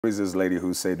There is this lady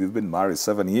who said, we've been married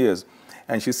 7 years,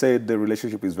 and she said the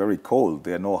relationship is very cold.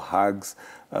 There are no hugs.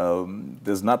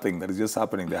 There's nothing that is just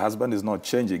happening. The husband is not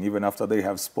changing even after they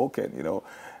have spoken, you know.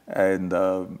 And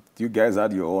you guys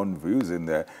had your own views in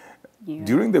there. Yeah.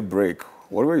 During the break,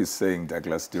 what were you saying,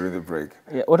 Douglas, during the break?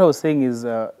 Yeah, what I was saying is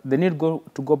they need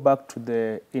to go back to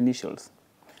the initials.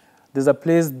 There's a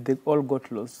place they all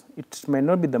got lost. It might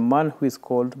not be the man who is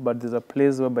called, but there's a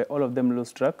place whereby all of them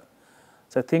lost track.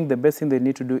 So I think the best thing they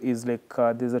need to do is like,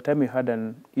 there's a time we had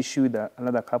an issue with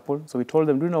another couple. So we told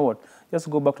them, do you know what? Just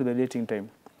go back to the dating time.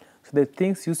 So the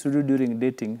things you used to do during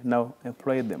dating, now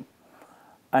employ them.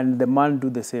 And the man do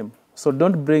the same. So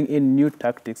don't bring in new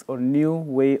tactics or new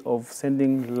way of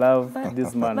sending love to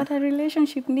this man. But a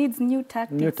relationship needs new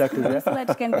tactics. New tactics, yeah. So that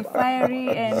it can be fiery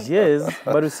and... Yes,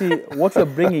 but you see, what you're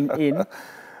bringing in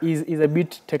is a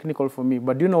bit technical for me.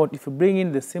 But do you know what? If you bring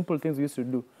in the simple things we used to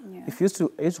do, yeah. If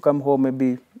I used to come home,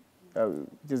 maybe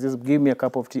just give me a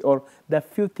cup of tea, or there are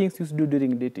few things you used to do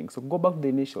during dating. So go back to the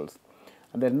initials,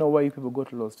 and then know why you people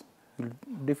got lost. You'll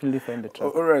definitely find the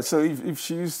trap. All right, so if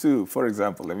she used to, for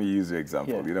example, let me use the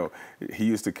example, yeah. You know, he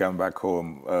used to come back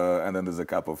home and then there's a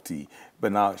cup of tea.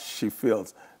 But now she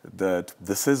feels that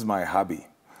this is my hobby.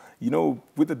 You know,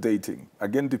 with the dating,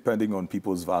 again, depending on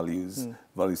people's values,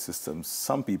 value systems,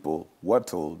 some people were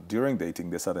told during dating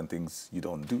there's certain things you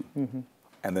don't do.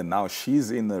 And then now she's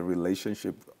in a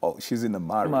relationship, or she's in a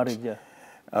marriage. Yeah.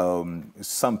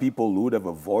 Some people would have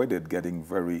avoided getting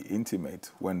very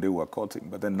intimate when they were courting,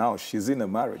 but then now she's in a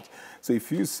marriage. So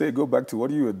if you say, go back to what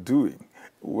you were doing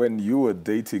when you were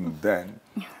dating then,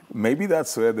 maybe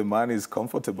that's where the man is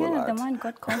comfortable at. Yeah, the man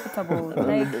got comfortable.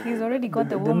 Like, he's already got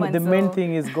the woman. The main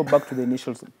thing is go back to the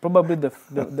initials. Probably the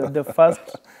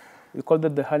first, we call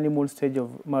that the honeymoon stage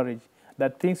of marriage,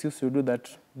 that things used to do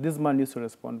that this man used to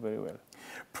respond very well.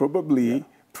 Probably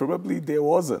there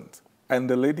wasn't. And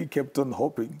the lady kept on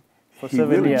hoping for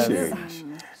 7 years. Change.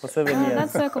 For 7 years.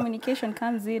 That's where communication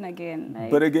comes in again. Like.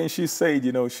 But again, she said,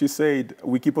 you know,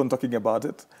 we keep on talking about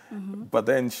it, but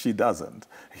then she doesn't.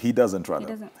 He doesn't,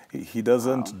 rather. He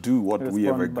doesn't do what we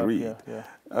have agreed.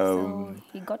 So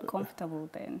he got comfortable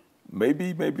then.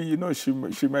 Maybe, you know,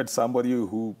 she met somebody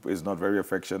who is not very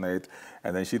affectionate,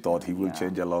 and then she thought he will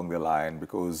change along the line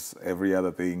because every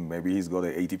other thing, maybe he's got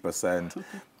a 80%.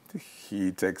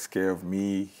 He takes care of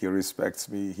me, he respects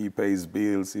me, he pays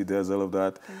bills, he does all of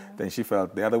that. Yeah. Then she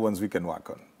felt the other ones we can work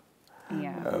on.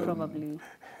 Yeah, probably.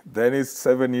 Then it's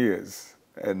 7 years,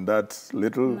 and that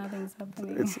little, nothing's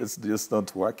happening. It's just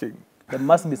not working. There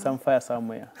must be some fire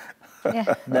somewhere.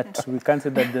 Yeah. That we can't say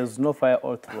that there's no fire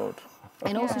all throughout.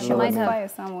 And also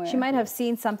she might have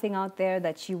seen something out there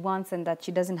that she wants and that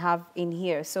she doesn't have in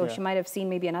here. So she might have seen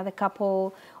maybe another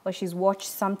couple, or she's watched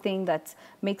something that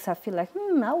makes her feel like,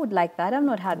 I would like that. I've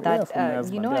not had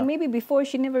that, you know. And maybe before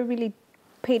she never really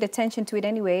paid attention to it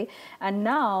anyway, and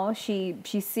now she's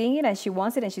seeing it and she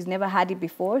wants it and she's never had it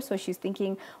before, so she's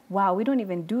thinking, wow, we don't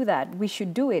even do that, we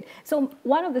should do it. So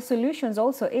one of the solutions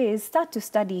also is start to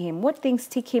study him. What things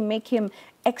tick him, make him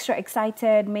extra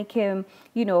excited, make him,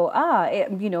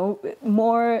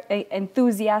 more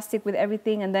enthusiastic with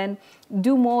everything, and then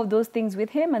do more of those things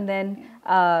with him, and then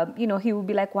he will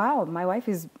be like, wow, my wife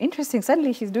is interesting.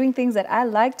 Suddenly she's doing things that I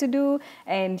like to do,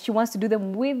 and she wants to do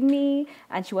them with me,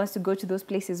 and she wants to go to those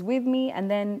places with me.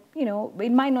 And then,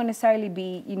 it might not necessarily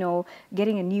be,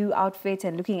 getting a new outfit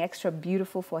and looking extra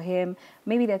beautiful for him.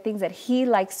 Maybe there are things that he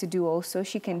likes to do also.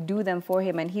 She can do them for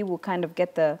him, and he will kind of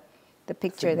get the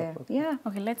picture there. Yeah.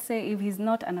 Okay, let's say if he's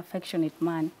not an affectionate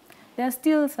man, there are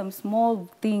still some small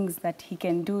things that he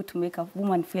can do to make a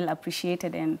woman feel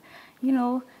appreciated, and,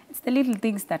 it's the little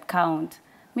things that count.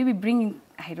 Maybe bringing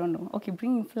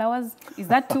flowers, is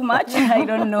that too much? I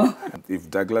don't know. If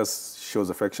Douglas shows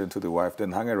affection to the wife,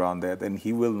 then hang around there, then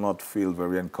he will not feel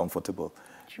very uncomfortable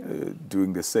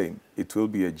doing the same. It will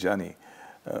be a journey.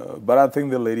 But I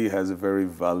think the lady has a very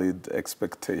valid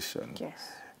expectation.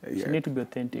 Yes. She needs to be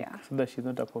authentic so that she's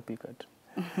not a copycat.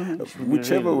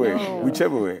 Whichever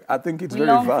way, I think it's very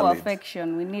valid. We long for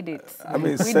affection. We need it. I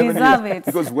mean, we deserve it.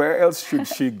 Because where else should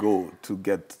she go to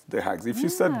get the hugs? If she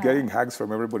start getting hugs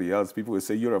from everybody else, people will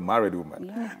say you're a married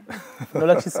woman. Yeah. No,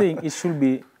 like she's saying, it should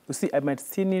be. You see, I might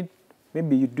see it.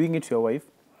 Maybe you're doing it to your wife,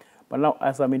 but now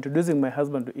as I'm introducing my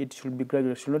husband to it, it should be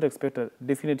gradual. She should not expect a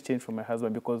definite change from my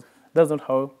husband, because that's not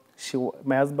how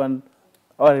my husband,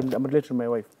 or I'm related to my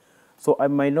wife. So I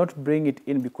might not bring it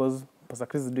in because Pastor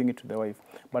Chris is doing it to the wife.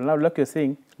 But now, like you're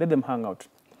saying, let them hang out.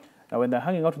 Now, when they're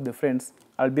hanging out with their friends,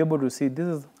 I'll be able to see this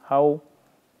is how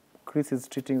Chris is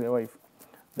treating the wife.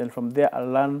 Then from there, I'll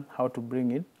learn how to bring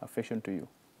in affection to you.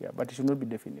 Yeah, but it should not be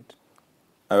definite.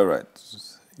 All right.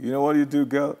 You know what you do,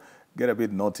 girl? get a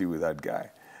bit naughty with that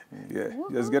guy. Yeah,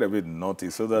 just get a bit naughty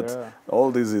so that all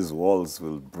these walls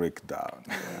will break down.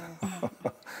 Yeah.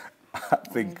 I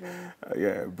think,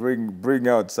 bring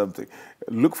out something.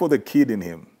 Look for the kid in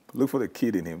him. Look for the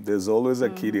kid in him. There's always a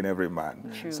kid in every man.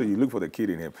 True. So you look for the kid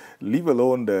in him. Leave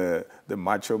alone the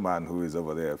macho man who is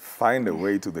over there. Find a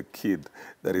way to the kid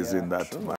that is in that man.